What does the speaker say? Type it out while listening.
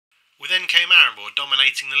NK Maribor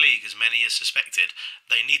dominating the league as many as suspected,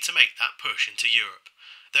 they need to make that push into Europe.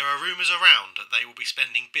 There are rumours around that they will be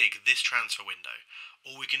spending big this transfer window.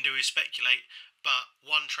 All we can do is speculate, but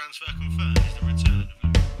one transfer confirmed is the return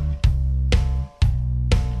of...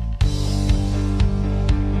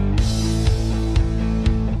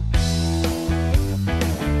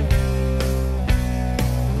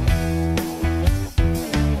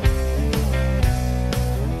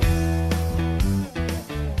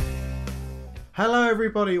 Hello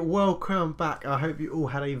everybody, welcome back. I hope you all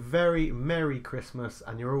had a very Merry Christmas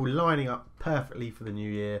and you're all lining up perfectly for the new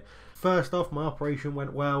year. First off, my operation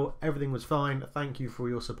went well, everything was fine. Thank you for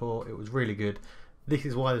your support, it was really good. This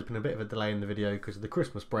is why there's been a bit of a delay in the video because of the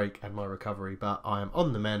Christmas break and my recovery, but I am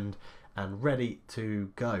on the mend and ready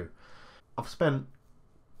to go. I've spent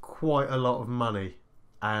quite a lot of money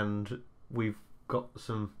and we've got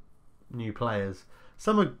some new players.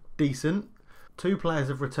 Some are decent. 2 players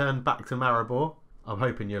have returned back to Maribor. I'm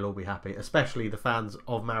hoping you'll all be happy, especially the fans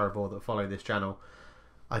of Maribor that follow this channel.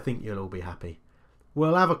 I think you'll all be happy.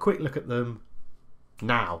 We'll have a quick look at them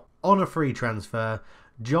now. On a free transfer,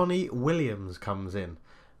 Johnny Williams comes in.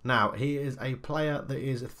 Now, he is a player that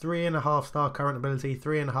is 3.5 star current ability,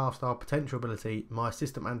 3.5 star potential ability. My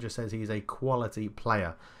assistant manager says he's a quality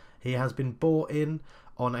player. He has been bought in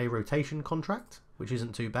on a rotation contract, which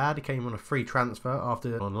isn't too bad. He came on a free transfer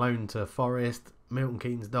after on loan to Forest, Milton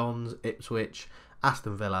Keynes Dons, Ipswich,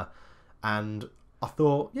 Aston Villa, and I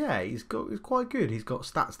thought, yeah, he's quite good. He's got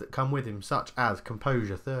stats that come with him, such as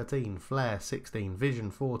composure 13, flair 16,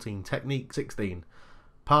 vision 14, technique 16,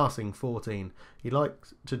 passing 14. He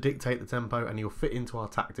likes to dictate the tempo and he'll fit into our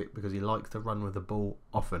tactic because he likes to run with the ball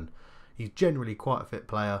often. He's generally quite a fit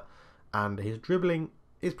player and his dribbling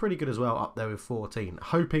is pretty good as well, up there with 14.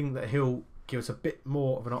 Hoping that he'll give us a bit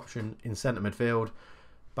more of an option in centre midfield,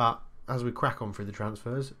 but as we crack on through the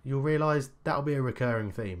transfers, you'll realise that'll be a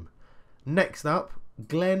recurring theme. Next up,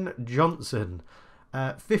 Glenn Johnson.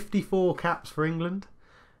 54 caps for England,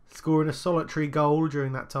 scoring a solitary goal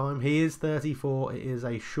during that time. He is 34. It is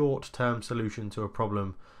a short-term solution to a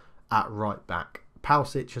problem at right back.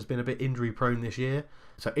 Pausic has been a bit injury prone this year,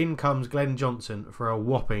 so in comes Glenn Johnson for a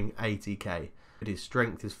whopping 80k. His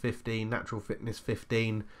strength is 15, natural fitness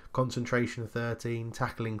 15, concentration 13,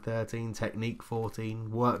 tackling 13, technique 14,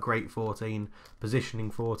 work rate 14, positioning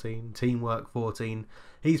 14, teamwork 14.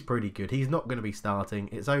 He's pretty good. He's not going to be starting.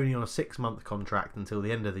 It's only on a 6-month contract until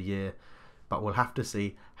the end of the year, but we'll have to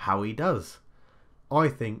see how he does. I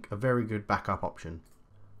think a very good backup option.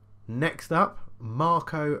 Next up,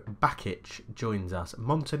 Marko Bakic joins us.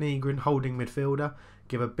 Montenegrin holding midfielder.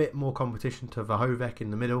 Give a bit more competition to Vahovec in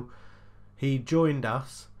the middle. He joined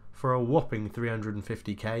us for a whopping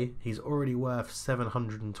 350k. He's already worth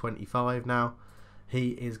 725 now.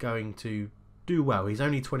 He is going to do well. He's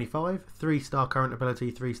only 25, 3-star current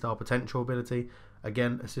ability, 3-star potential ability.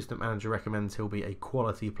 Again, assistant manager recommends he'll be a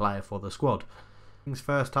quality player for the squad.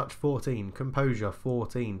 First touch 14, composure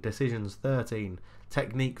 14, decisions 13,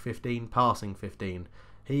 technique 15, passing 15.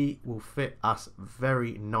 He will fit us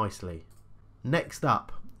very nicely. Next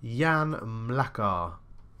up, Jan Mlakar.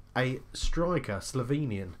 A striker,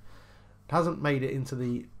 Slovenian. Hasn't made it into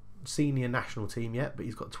the senior national team yet, but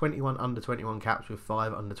he's got 21 under 21 caps with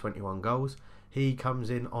 5 under 21 goals. He comes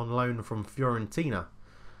in on loan from Fiorentina.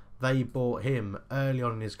 They bought him early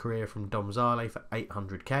on in his career from Domzale for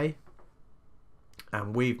 800k,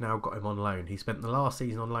 and we've now got him on loan. He spent the last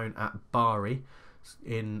season on loan at Bari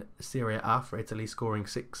in Serie A for Italy, scoring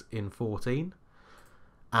 6 in 14.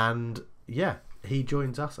 And yeah, he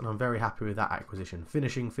joins us and I'm very happy with that acquisition.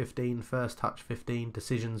 Finishing 15, first touch 15,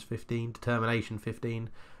 decisions 15, determination 15,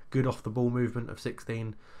 good off the ball movement of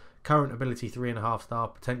 16, current ability 3.5 star,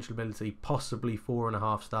 potential ability possibly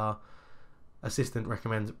 4.5 star. Assistant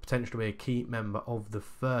recommends potential to be a key member of the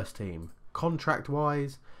first team. Contract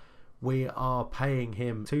wise, we are paying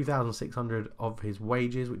him 2,600 of his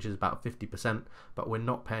wages, which is about 50%, but we're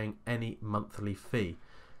not paying any monthly fee.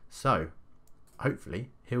 So hopefully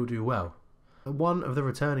he'll do well. One of the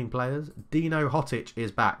returning players, Dino Hotic,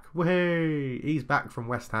 is back. Woohoo! He's back from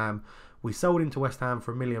West Ham. We sold him to West Ham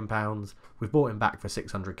for £1 million. We've bought him back for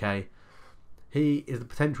 600k. He is the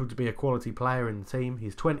potential to be a quality player in the team.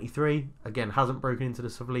 He's 23. Again, hasn't broken into the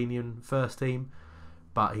Slovenian first team,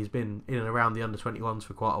 but he's been in and around the under 21s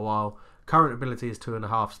for quite a while. Current ability is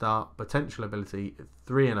 2.5 star. Potential ability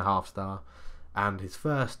 3.5 star. And his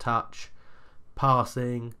first touch,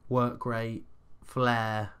 passing, work rate,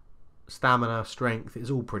 flair, stamina, strength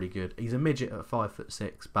is all pretty good. He's a midget at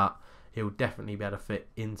 5'6", but he'll definitely be able to fit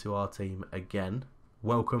into our team again.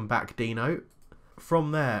 Welcome back, Dino.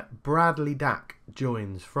 From there, Bradley Dack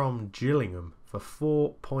joins from Gillingham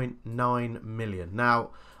for 4.9 million.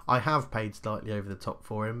 Now, I have paid slightly over the top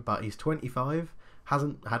for him, but he's 25,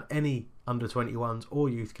 hasn't had any under-21s or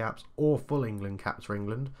youth caps or full England caps for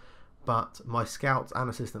England, but my scouts and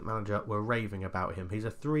assistant manager were raving about him. He's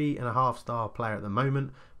a 3.5-star player at the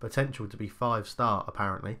moment, potential to be 5-star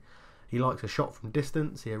apparently. He likes a shot from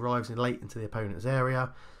distance, he arrives in late into the opponent's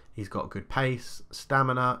area, he's got good pace,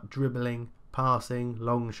 stamina, dribbling, passing,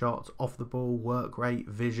 long shots, off the ball, work rate,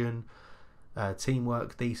 vision,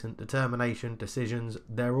 teamwork, decent, determination, decisions,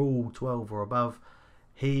 they're all 12 or above.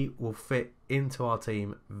 He will fit into our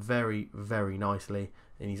team very, very nicely,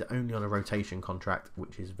 and he's only on a rotation contract,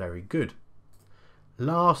 which is very good.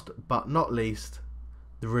 Last but not least,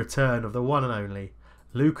 the return of the one and only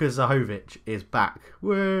Luka Zahovic is back.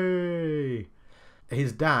 Whey!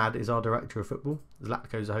 His dad is our director of football,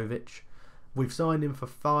 Zlatko Zahovic. We've signed him for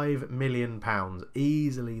 £5 million.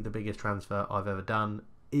 Easily the biggest transfer I've ever done.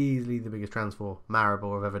 Easily the biggest transfer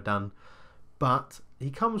Maribor I've ever done. But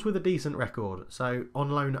he comes with a decent record. So on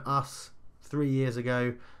loan at us 3 years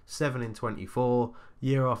ago, 7 in 24.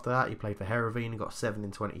 Year after that he played for Heerenveen and got 7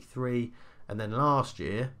 in 23. And then last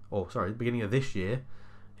year, the beginning of this year,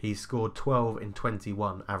 he scored 12 in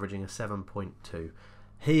 21, averaging a 7.2.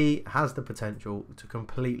 He has the potential to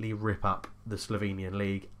completely rip up the Slovenian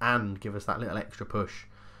league and give us that little extra push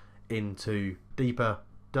into deeper,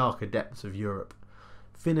 darker depths of Europe.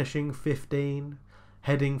 Finishing 15,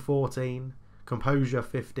 heading 14, composure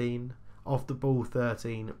 15, off the ball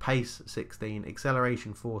 13, pace 16,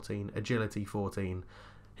 acceleration 14, agility 14.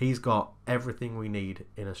 He's got everything we need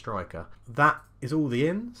in a striker. That is all the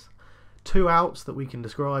ins. 2 outs that we can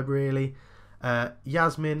describe really.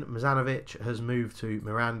 Yasmin Mazanovic has moved to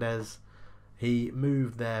Mirandes. He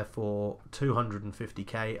moved there for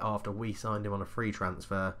 250k after we signed him on a free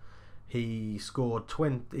transfer. He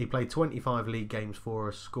played 25 league games for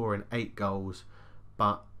us, scoring 8 goals.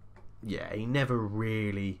 But yeah, he never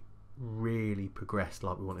really progressed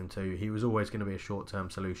like we want him to. He was always going to be a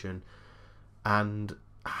short-term solution, and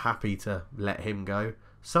happy to let him go.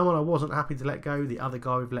 Someone I wasn't happy to let go, the other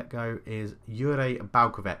guy we've let go, is Jure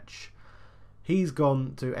Balkovic. He's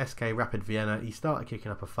gone to SK Rapid Vienna. He started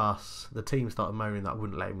kicking up a fuss. The team started moaning that I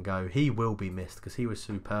wouldn't let him go. He will be missed because he was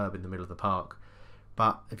superb in the middle of the park.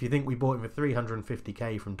 But if you think we bought him for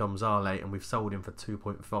 350k from Domzale and we've sold him for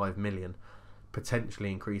 2.5 million,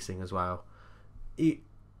 potentially increasing as well,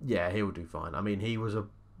 he'll do fine. I mean,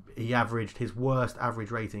 he averaged, his worst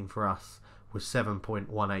average rating for us was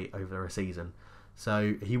 7.18 over a season.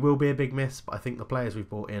 So he will be a big miss, but I think the players we've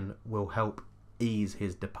brought in will help ease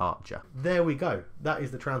his departure. There we go. That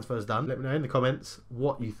is the transfers done. Let me know in the comments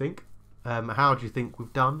what you think. How do you think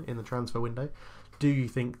we've done in the transfer window? Do you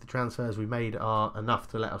think the transfers we made are enough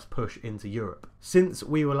to let us push into Europe? Since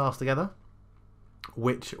we were last together,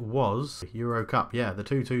 which was Euro Cup, yeah, the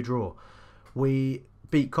 2-2 draw, we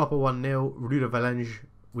beat Koper 1-0, Ruda Valenge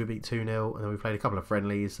we beat 2-0, and then we played a couple of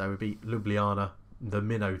friendlies. So we beat Ljubljana, the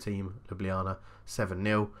minnow team, Ljubljana,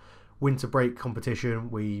 7-0. Winter break competition,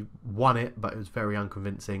 we won it, but it was very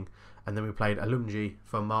unconvincing. And then we played Alumji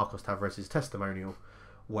for Marcos Tavares' testimonial,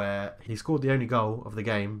 where he scored the only goal of the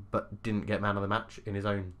game, but didn't get man of the match in his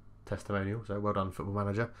own testimonial. So well done, Football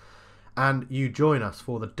Manager. And you join us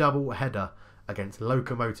for the double header against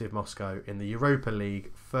Lokomotiv Moscow in the Europa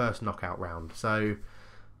League first knockout round. So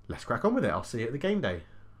let's crack on with it. I'll see you at the game day.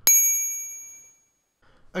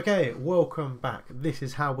 Okay, welcome back. This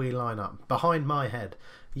is how we line up. Behind my head,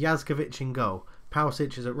 Jazkovic in goal.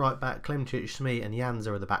 Pausic is at right back. Klemčić, Smee and Janza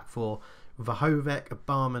are the back four. Vahovek,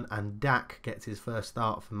 Barman and Dak gets his first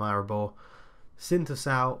start for Maribor.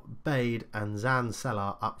 Sintersau, Bade and Zan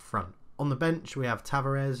Selar up front. On the bench we have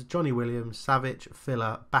Tavares, Johnny Williams, Savic,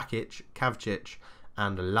 Filler, Bakic, Kavcic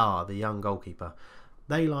and La, the young goalkeeper.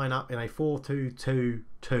 They line up in a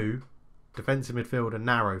 4-2-2-2 defensive midfield and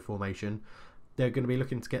narrow formation. They're going to be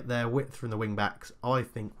looking to get their width from the wing backs. I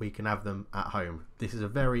think we can have them at home. This is a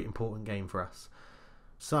very important game for us.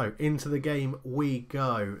 So into the game we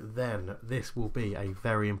go then. This will be a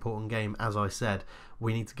very important game. As I said,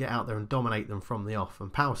 we need to get out there and dominate them from the off.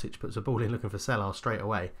 And Pausic puts a ball in looking for Selar straight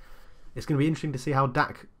away. It's going to be interesting to see how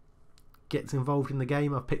Dak gets involved in the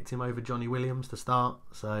game. I've picked him over Johnny Williams to start,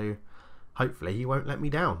 so hopefully he won't let me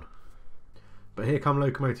down. But here come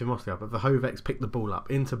Lokomotiv Moscow. But Vahovek's picked the ball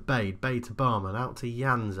up into Bade. Bade to Barman. Out to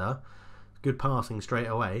Janza. Good passing straight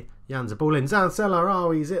away. Janza ball in. Zan Selar.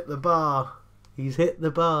 Oh, he's hit the bar. He's hit the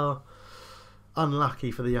bar.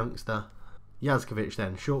 Unlucky for the youngster. Jazkovic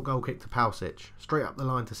then. Short goal kick to Pausic. Straight up the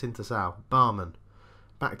line to Sintersau. Barman.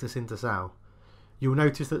 Back to Sintersau. You'll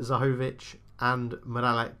notice that Zahovic and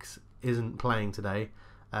Moralex isn't playing today.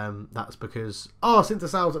 That's because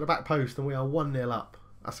Sintersal's at the back post and we are 1-0 up.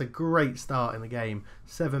 That's a great start in the game.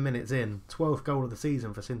 7 minutes in, 12th goal of the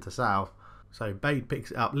season for Sintersal. So Bade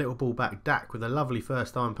picks it up, little ball back, Dak with a lovely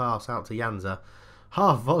first time pass out to Janza.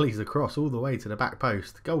 Half volleys across all the way to the back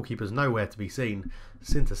post. Goalkeeper's nowhere to be seen.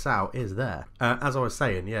 Sintersal is there. As I was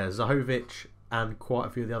saying, yeah, Zahovic and quite a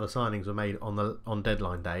few of the other signings were made on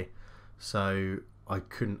deadline day. So I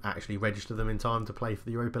couldn't actually register them in time to play for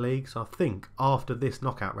the Europa League. So I think after this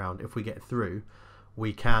knockout round, if we get through,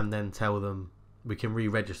 we can then tell them we can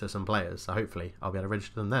re-register some players. So hopefully I'll be able to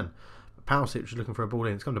register them then. Pausic is looking for a ball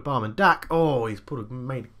in. It's come to Barman. Dak. Oh, he's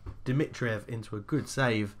made Dimitriev into a good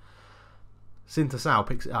save. Sintersal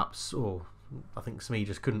picks it up. Oh, I think Smee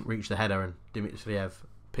just couldn't reach the header and Dimitriev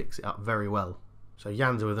picks it up very well. So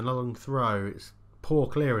Janza with a long throw. It's poor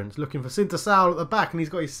clearance. Looking for Sintersal at the back and he's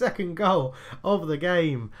got his second goal of the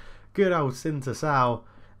game. Good old Sintersal.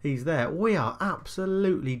 He's there. We are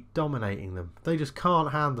absolutely dominating them. They just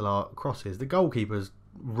can't handle our crosses. The goalkeeper's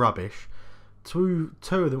rubbish. Two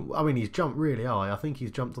of them. I mean, he's jumped really high. I think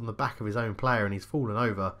he's jumped on the back of his own player and he's fallen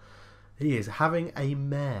over. He is having a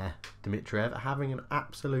mare, Dimitriev. Having an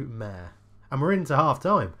absolute mare. And we're into half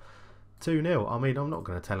time. 2-0. I mean, I'm not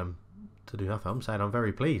going to tell him to do nothing. I'm saying I'm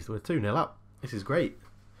very pleased. We're 2-0 up. This is great.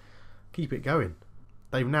 Keep it going.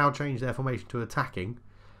 They've now changed their formation to attacking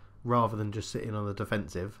rather than just sitting on the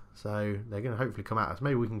defensive. So they're going to hopefully come at us.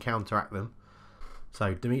 Maybe we can counteract them.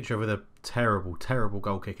 So Dimitriev with a terrible, terrible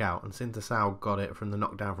goal kick out. And Sintersal got it from the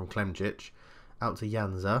knockdown from Klemčić. Out to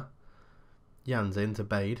Janza. Janza into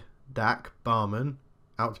Bade. Dak. Barman.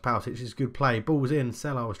 Out to Pausic. It's good play. Ball's in.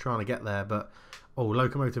 Selar was trying to get there. But,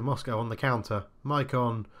 Lokomotiv Moscow on the counter.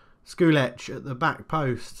 Maicon. Skulec at the back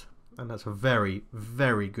post. And that's a very,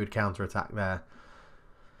 very good counter-attack there.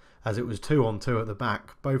 As it was 2-on-2 at the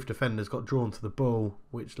back. Both defenders got drawn to the ball,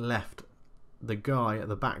 which left the guy at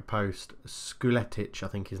the back post, Skuletic, I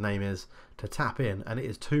think his name is, to tap in. And it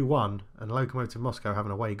is 2-1, and Lokomotiv Moscow have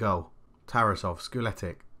an away goal. Tarasov,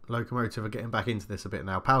 Skuletic. Lokomotiv are getting back into this a bit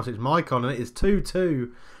now. Pausic, Maicon, and it is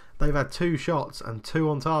 2-2. They've had 2 shots and 2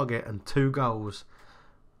 on target and 2 goals.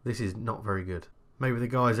 This is not very good. Maybe the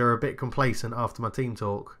guys are a bit complacent after my team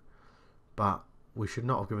talk, but we should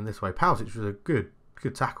not have given this away. Pausic was a good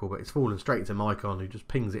tackle, but it's fallen straight to Maicon, who just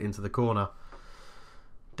pings it into the corner.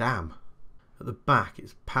 Damn. At the back,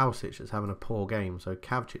 it's Pausic that's having a poor game, so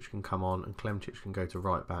Kavčić can come on and Klemčić can go to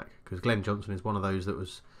right back, because Glenn Johnson is one of those that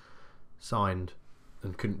was signed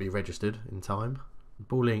and couldn't be registered in time.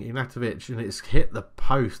 Balling Ignatovic, and it's hit the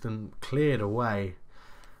post and cleared away,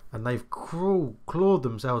 and they've clawed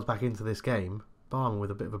themselves back into this game. Barman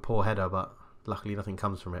with a bit of a poor header, but luckily nothing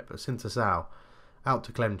comes from it. But Sintersal out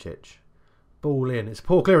to Klemčić. Ball in. It's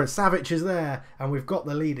poor clearance. Savic is there. And we've got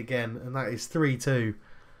the lead again. And that is 3-2.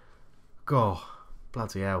 God,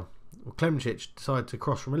 bloody hell. Well, Klemčić decided to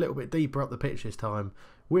cross from a little bit deeper up the pitch this time.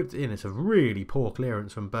 Whipped it in. It's a really poor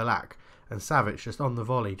clearance from Berlak. And Savic just on the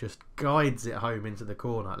volley just guides it home into the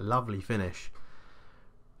corner. Lovely finish.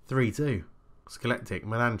 3-2. Skelektic,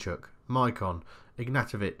 Milanchuk, Maicon,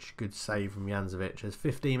 Ignatovic. Good save from Janzovic. There's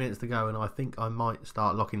 15 minutes to go and I think I might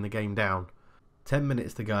start locking the game down. 10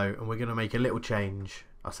 minutes to go and we're going to make a little change.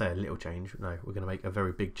 I say a little change. No, we're going to make a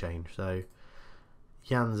very big change. So,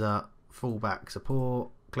 Janza, fullback support.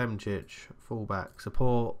 Klemčić, fullback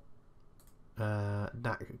support.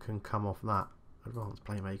 Dak can come off that. Advanced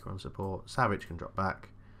playmaker on support. Savic can drop back.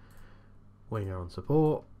 Winger on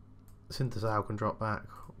support. Sintersal can drop back.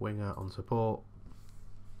 Winger on support.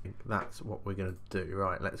 That's what we're going to do.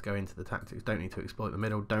 Right, let's go into the tactics. Don't need to exploit the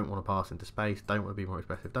middle. Don't want to pass into space. Don't want to be more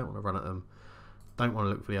expressive. Don't want to run at them. Don't want to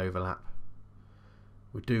look for the overlap.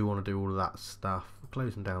 We do want to do all of that stuff.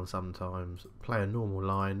 Close them down sometimes. Play a normal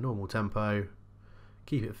line, normal tempo.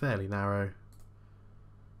 Keep it fairly narrow.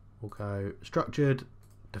 We'll go structured,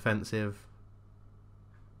 defensive.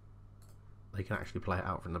 They can actually play it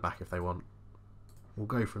out from the back if they want. We'll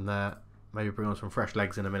go from there. Maybe bring on some fresh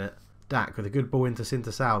legs in a minute. Dak with a good ball into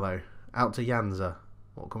Sintersal though. Out to Janza.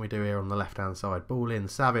 What can we do here on the left hand side? Ball in.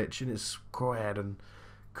 Savic and it's squared and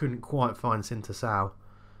couldn't quite find Sintersal.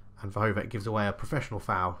 And Vahovic gives away a professional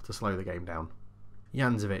foul to slow the game down.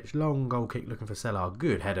 Janzovic, long goal kick looking for Selar.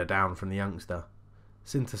 Good header down from the youngster.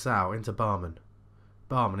 Sintersal into Barman.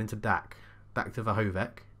 Barman into Dak. Dak to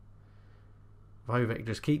Vahovic. Vahovic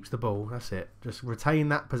just keeps the ball. That's it. Just retain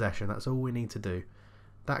that possession. That's all we need to do.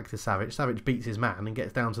 Dak to Savic. Savic beats his man and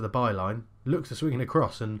gets down to the byline. Looks to swing it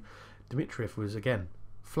across and Dimitriev was again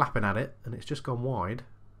flapping at it and it's just gone wide.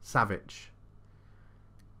 Savic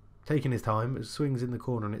taking his time. It swings in the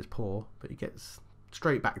corner and it's poor, but he gets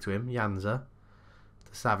straight back to him. Janza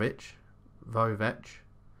to Savic. Vahovic.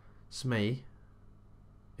 Smee.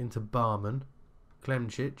 into Barman,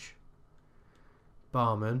 Klemčić,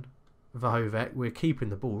 Barman, Vahovec. We're keeping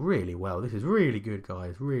the ball really well. This is really good,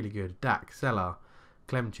 guys. Really good. Dak, Selar,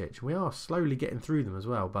 Klemčić. We are slowly getting through them as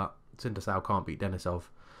well, but Sindasau can't beat Denisov.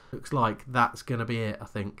 Looks like that's going to be it, I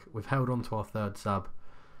think. We've held on to our third sub.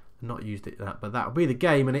 Not used it that, but that'll be the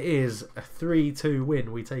game, and it is a 3-2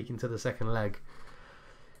 win we take into the second leg.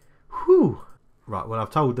 Whew. Right, well,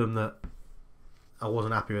 I've told them that I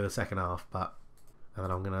wasn't happy with the second half, but and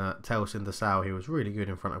then I'm going to tell Sindasau he was really good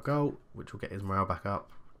in front of goal, which will get his morale back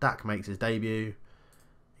up. Dak makes his debut.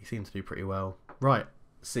 He seems to do pretty well. Right,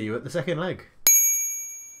 see you at the second leg.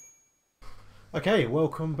 Okay,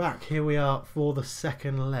 welcome back. Here we are for the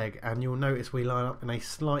second leg, and you'll notice we line up in a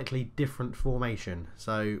slightly different formation.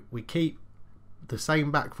 So we keep the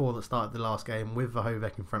same back four that started the last game with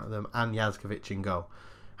Vahovec in front of them and Jazkovic in goal.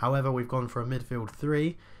 However, we've gone for a midfield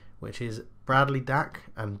three, which is Bradley, Dak,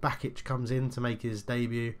 and Bakic comes in to make his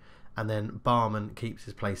debut, and then Barman keeps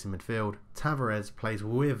his place in midfield. Tavares plays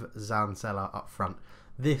with Zancella up front.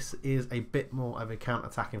 This is a bit more of a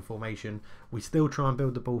counter-attacking formation. We still try and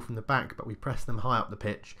build the ball from the back, but we press them high up the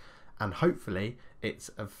pitch, and hopefully it's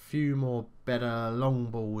a few more better long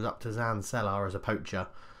balls up to Zancella as a poacher,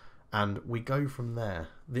 and we go from there.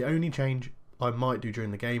 The only change I might do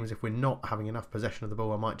during the game is if we're not having enough possession of the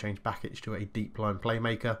ball, I might change Bakic to a deep line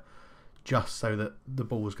playmaker, just so that the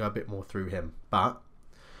balls go a bit more through him. But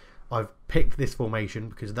I've picked this formation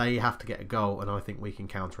because they have to get a goal, and I think we can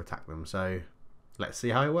counter-attack them. So let's see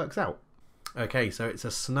how it works out. Okay, so it's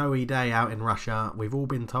a snowy day out in Russia. We've all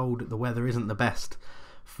been told the weather isn't the best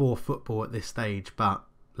for football at this stage, but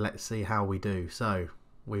let's see how we do. So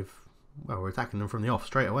we're attacking them from the off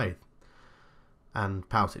straight away. And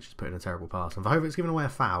Pausic is putting a terrible pass. And Vahovic's given away a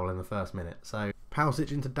foul in the first minute. So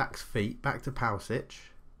Pausic into Dak's feet, back to Pausic.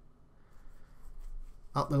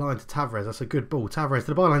 Up the line to Tavares. That's a good ball. Tavares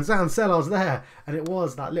to the byline. Zancella's there. And it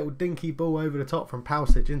was that little dinky ball over the top from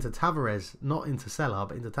Pausic into Tavares. Not into Selar,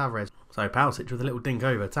 but into Tavares. So Pausic with a little dink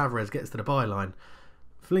over. Tavares gets to the byline.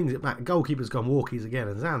 Flings it back. Goalkeeper's gone walkies again.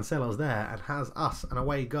 And Zancella's there and has us an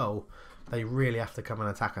away goal. They really have to come and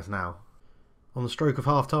attack us now. On the stroke of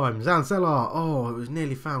half time. Zancella. Oh, it was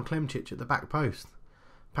nearly found Klemčić at the back post.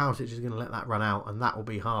 Pausic is going to let that run out. And that will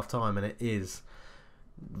be half time. And it is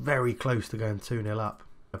very close to going 2-0 up.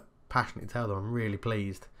 I passionately tell them I'm really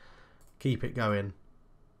pleased. Keep it going.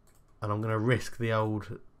 And I'm going to risk the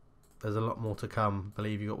old, there's a lot more to come,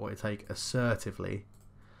 believe you got what it take, assertively.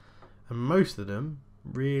 And most of them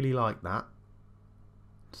really like that.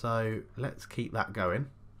 So let's keep that going.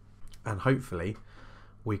 And hopefully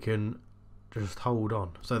we can just hold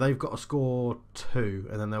on. So they've got to score 2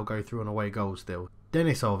 and then they'll go through on away goal still.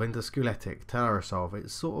 Denisov into Skuletic, Tarasov.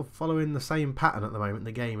 It's sort of following the same pattern at the moment,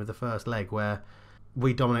 the game of the first leg, where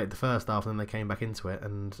we dominated the first half and then they came back into it,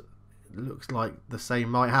 and it looks like the same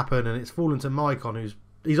might happen, and it's fallen to Maicon,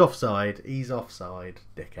 he's offside,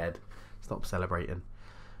 dickhead. Stop celebrating.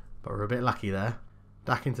 But we're a bit lucky there.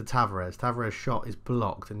 Back into Tavares. Tavares' shot is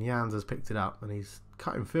blocked and Jans has picked it up and he's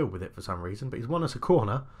cutting field with it for some reason, but he's won us a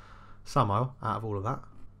corner somehow out of all of that.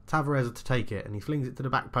 Tavares to take it and he flings it to the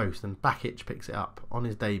back post and Bakic picks it up on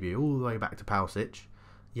his debut all the way back to Pausic.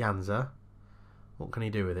 Janza, what can he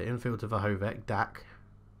do with it? Infield to Vahovec, Dak,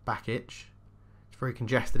 Bakic. It's very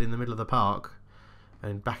congested in the middle of the park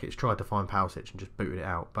and Bakic tried to find Pausic and just booted it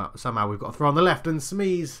out, but somehow we've got a throw on the left and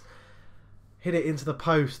Smees hit it into the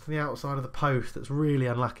post, the outside of the post. That's really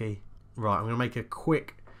unlucky. Right, I'm going to make a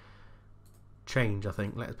quick change, I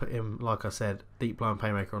think. Let's put him, like I said, deep line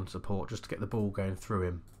playmaker on support just to get the ball going through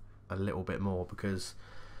him a little bit more, because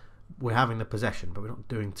we're having the possession but we're not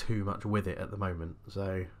doing too much with it at the moment.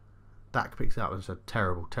 So Dak picks it up and it's a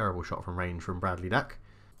terrible shot from range from Bradley Dak.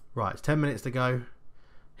 Right, it's 10 minutes to go.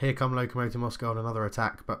 Here come Lokomotiv Moscow on another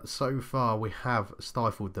attack, but so far we have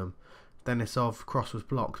stifled them. Denisov cross was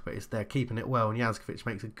blocked, but they're keeping it well, and Jazkovic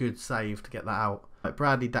makes a good save to get that out. Like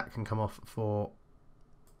Bradley Dak can come off for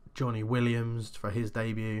Johnny Williams for his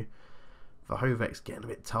debut. Vahovec's getting a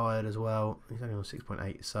bit tired as well. He's only on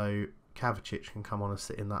 6.8, so Kavicic can come on and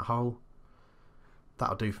sit in that hole.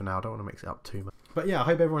 That'll do for now. I don't want to mix it up too much. But yeah, I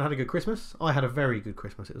hope everyone had a good Christmas. I had a very good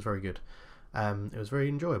Christmas. It was very good. It was very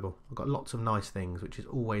enjoyable. I got lots of nice things, which is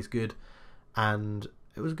always good. And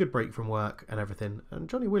it was a good break from work and everything. And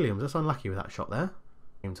Johnny Williams, that's unlucky with that shot there.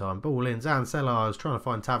 Same time, ball in. Zancella, I was trying to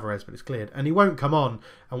find Tavares, but it's cleared. And he won't come on.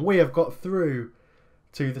 And we have got through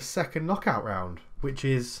to the second knockout round, which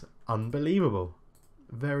is unbelievable.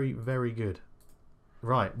 Very, very good.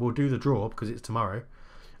 Right, we'll do the draw because it's tomorrow.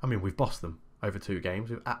 I mean, we've bossed them over 2 games.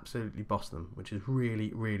 We've absolutely bossed them, which is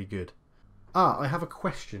really, really good. I have a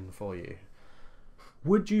question for you.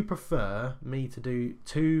 Would you prefer me to do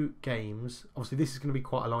 2 games? Obviously, this is going to be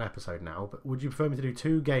quite a long episode now, but would you prefer me to do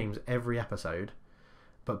 2 games every episode,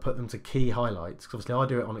 but put them to key highlights? Because obviously I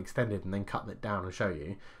do it on extended and then cut it down and show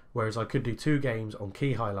you. Whereas I could do 2 games on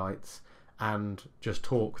key highlights and just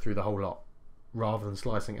talk through the whole lot. Rather than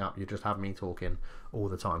slicing it up, you just have me talking all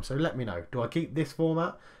the time. So let me know. Do I keep this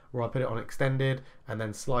format, or I put it on extended and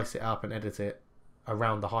then slice it up and edit it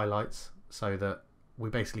around the highlights so that we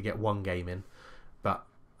basically get 1 game in, but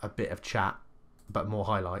a bit of chat, but more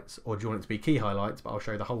highlights? Or do you want it to be key highlights, but I'll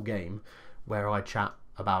show the whole game where I chat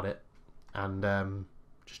about it and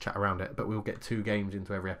just chat around it, but we'll get 2 games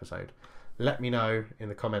into every episode? Let me know in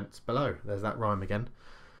the comments below. There's that rhyme again.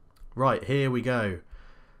 Right, here we go.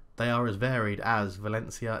 They are as varied as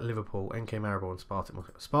Valencia, Liverpool, NK Maribor and Spartak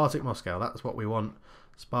Moscow. Spartak Moscow, that's what we want.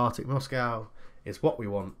 Spartak Moscow is what we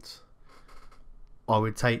want. I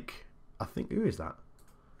would take... I think... Who is that?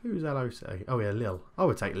 Who's LOC? Oh yeah, Lille. I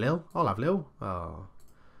would take Lille. I'll have Lille. Oh.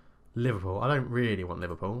 Liverpool. I don't really want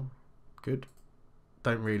Liverpool. Good.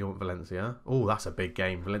 Don't really want Valencia. Oh, that's a big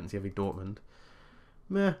game. Valencia v Dortmund.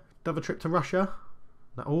 Meh. Another trip to Russia.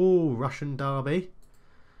 Oh, Russian derby.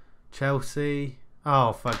 Chelsea.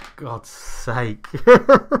 Oh, for God's sake.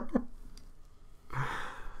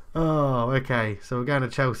 Oh, okay. So we're going to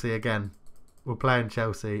Chelsea again. We're playing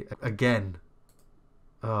Chelsea again.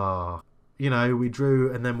 Oh. You know, we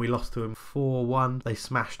drew and then we lost to them 4-1. They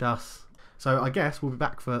smashed us. So I guess we'll be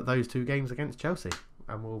back for those 2 games against Chelsea.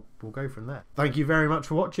 And we'll go from there. Thank you very much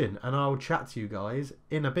for watching. And I'll chat to you guys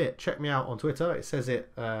in a bit. Check me out on Twitter. It says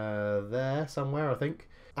it there somewhere, I think.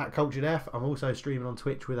 @CulturedF. I'm also streaming on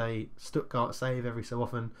Twitch with a Stuttgart save every so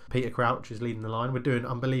often. Peter Crouch is leading the line. We're doing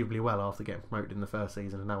unbelievably well after getting promoted in the first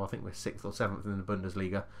season. And now I think we're 6th or 7th in the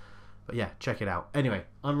Bundesliga. But yeah, check it out. Anyway,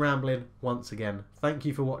 I'm rambling once again. Thank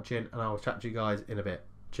you for watching, and I will chat to you guys in a bit.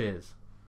 Cheers.